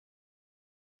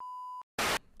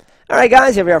All right,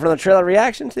 guys, here we are for the trailer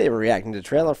reaction. Today we're reacting to the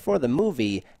trailer for the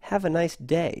movie Have a Nice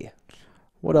Day.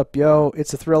 What up, yo?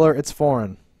 It's a thriller. It's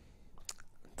foreign.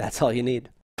 That's all you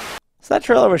need. So that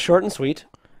trailer was short and sweet.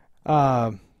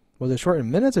 Was it short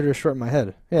in minutes or just short in my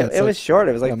head? Yeah, it was short.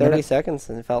 It was like 30 minute. seconds,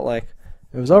 and it felt like...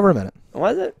 It was over a minute.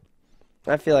 Was it?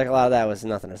 I feel like a lot of that was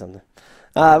nothing or something.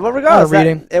 But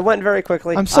regardless, it went very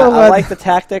quickly. I'm so glad. I like the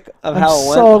tactic of how it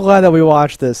went. I'm so glad that we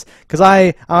watched this, because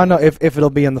I don't know if it'll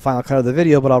be in the final cut of the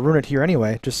video, but I'll ruin it here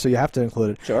anyway, just so you have to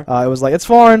include it. Sure. It was like, it's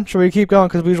foreign. Should we keep going?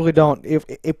 Because we usually don't.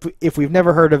 If we've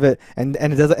never heard of it and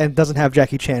it doesn't have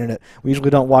Jackie Chan in it, we usually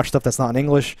don't watch stuff that's not in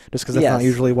English, just because that's not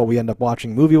usually what we end up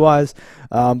watching movie-wise.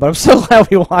 But I'm so glad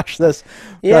we watched this.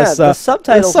 Yeah, the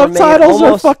subtitles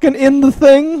are fucking in the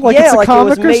thing, like it's a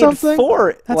comic or something.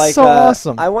 That's so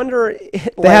awesome. I wonder.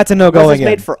 They had to know going in.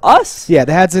 Made for us? Yeah,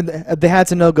 they had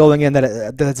to know going in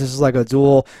that this is like a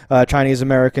dual Chinese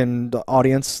American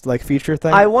audience like feature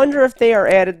thing. I wonder if they are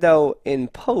added though in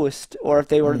post, or if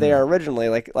they were there originally.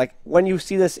 Like when you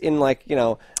see this in like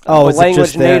the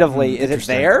language natively, is it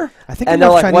there? I think and they're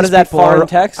like, what is that foreign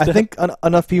text? I think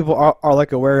enough people are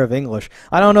like aware of English.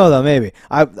 I don't know though. Maybe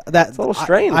that's a little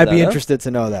strange. I'd be interested to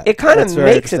know that. It kind of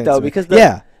makes it though, because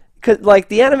because like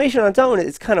the animation on its own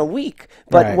is kind of weak,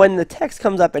 but when the text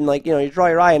comes up and like you draw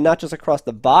your eye and not just across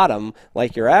the bottom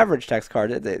like your average text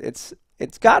card,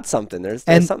 it's got something. There's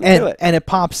something to it, and it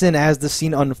pops in as the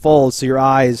scene unfolds, so your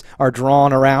eyes are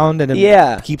drawn around, and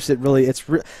it keeps it really.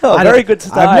 Very good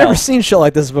style. I've never seen shit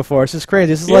like this before. It's just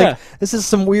crazy. This is like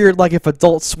some weird like if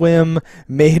Adult Swim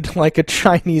made like a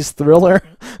Chinese thriller,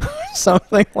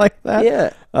 something like that.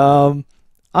 Yeah.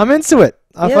 I'm into it.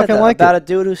 I fucking like it. About a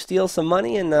dude who steals some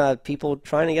money and people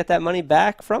trying to get that money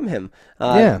back from him.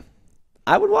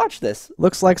 I would watch this.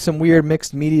 Looks like some weird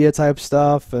mixed media type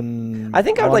stuff, and I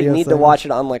think I would need to watch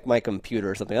it on like my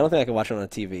computer or something. I don't think I can watch it on a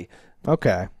TV.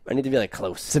 Okay. I need to be like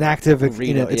close. It's an active,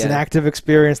 it's an active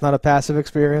experience, not a passive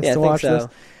experience to watch this.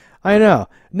 I know.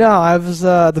 No, I was.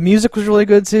 The music was really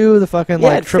good too. The fucking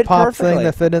like trip hop thing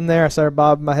that fit in there. I started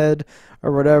bobbing my head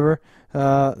or whatever.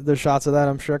 There's shots of that,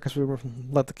 I'm sure, because we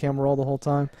let the camera roll the whole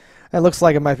time. It looks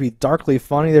like it might be darkly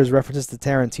funny. There's references to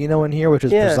Tarantino in here, which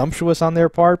is presumptuous on their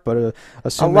part, but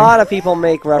assuming... A lot of people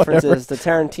make references to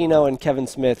Tarantino and Kevin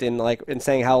Smith in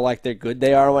saying how like they're good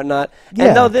they are and whatnot. Yeah.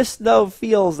 And though this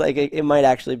feels like it might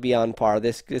actually be on par,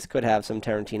 this could have some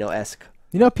Tarantino-esque.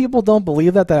 You know, people don't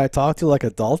believe that I talk to like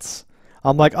adults.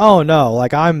 I'm like, oh no,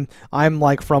 like I'm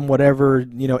like from whatever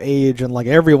age, and like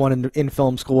everyone in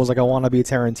film school is like, I want to be a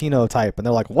Tarantino type, and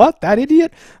they're like, what, that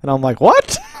idiot? And I'm like,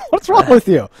 what? What's wrong with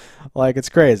you? Like, it's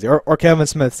crazy. Or Kevin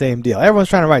Smith, same deal. Everyone's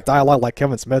trying to write dialogue like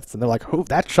Kevin Smith, and they're like, who?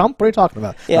 That chump? What are you talking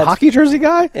about? Yeah, the hockey jersey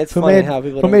guy? It's funny how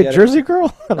people don't get it. Jersey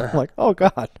Girl? And I'm like, oh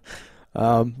god.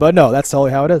 But no, that's totally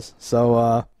how it is.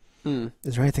 So.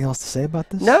 Is there anything else to say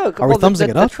about this? No. Are we thumbsing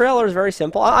it up? The trailer is very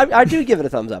simple. I do give it a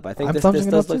thumbs up. I think this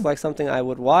does look like something I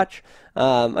would watch.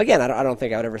 Again, I don't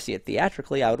think I would ever see it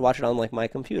theatrically. I would watch it on like my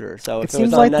computer. So if it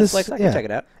was on Netflix, I can check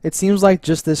it out. It seems like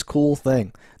just this cool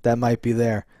thing that might be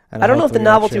there. I don't know if the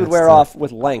novelty would wear off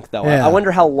with length, though. I wonder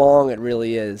how long it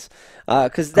really is.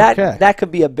 Because that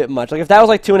could be a bit much. Like if that was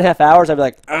like 2.5 hours, I'd be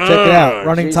like, check it out.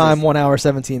 Running time 1 hour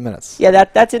 17 minutes. Yeah,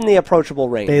 that's in the approachable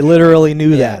range. They literally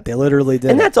knew that. They literally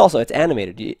did. And that's also it's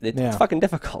animated. It's fucking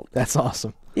difficult. That's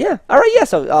awesome. Yeah. All right. Yeah.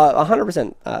 So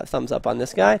 100% thumbs up on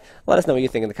this guy. Let us know what you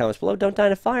think in the comments below. Don't die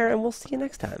in a fire, and we'll see you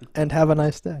next time. And have a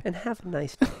nice day. And have a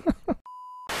nice day.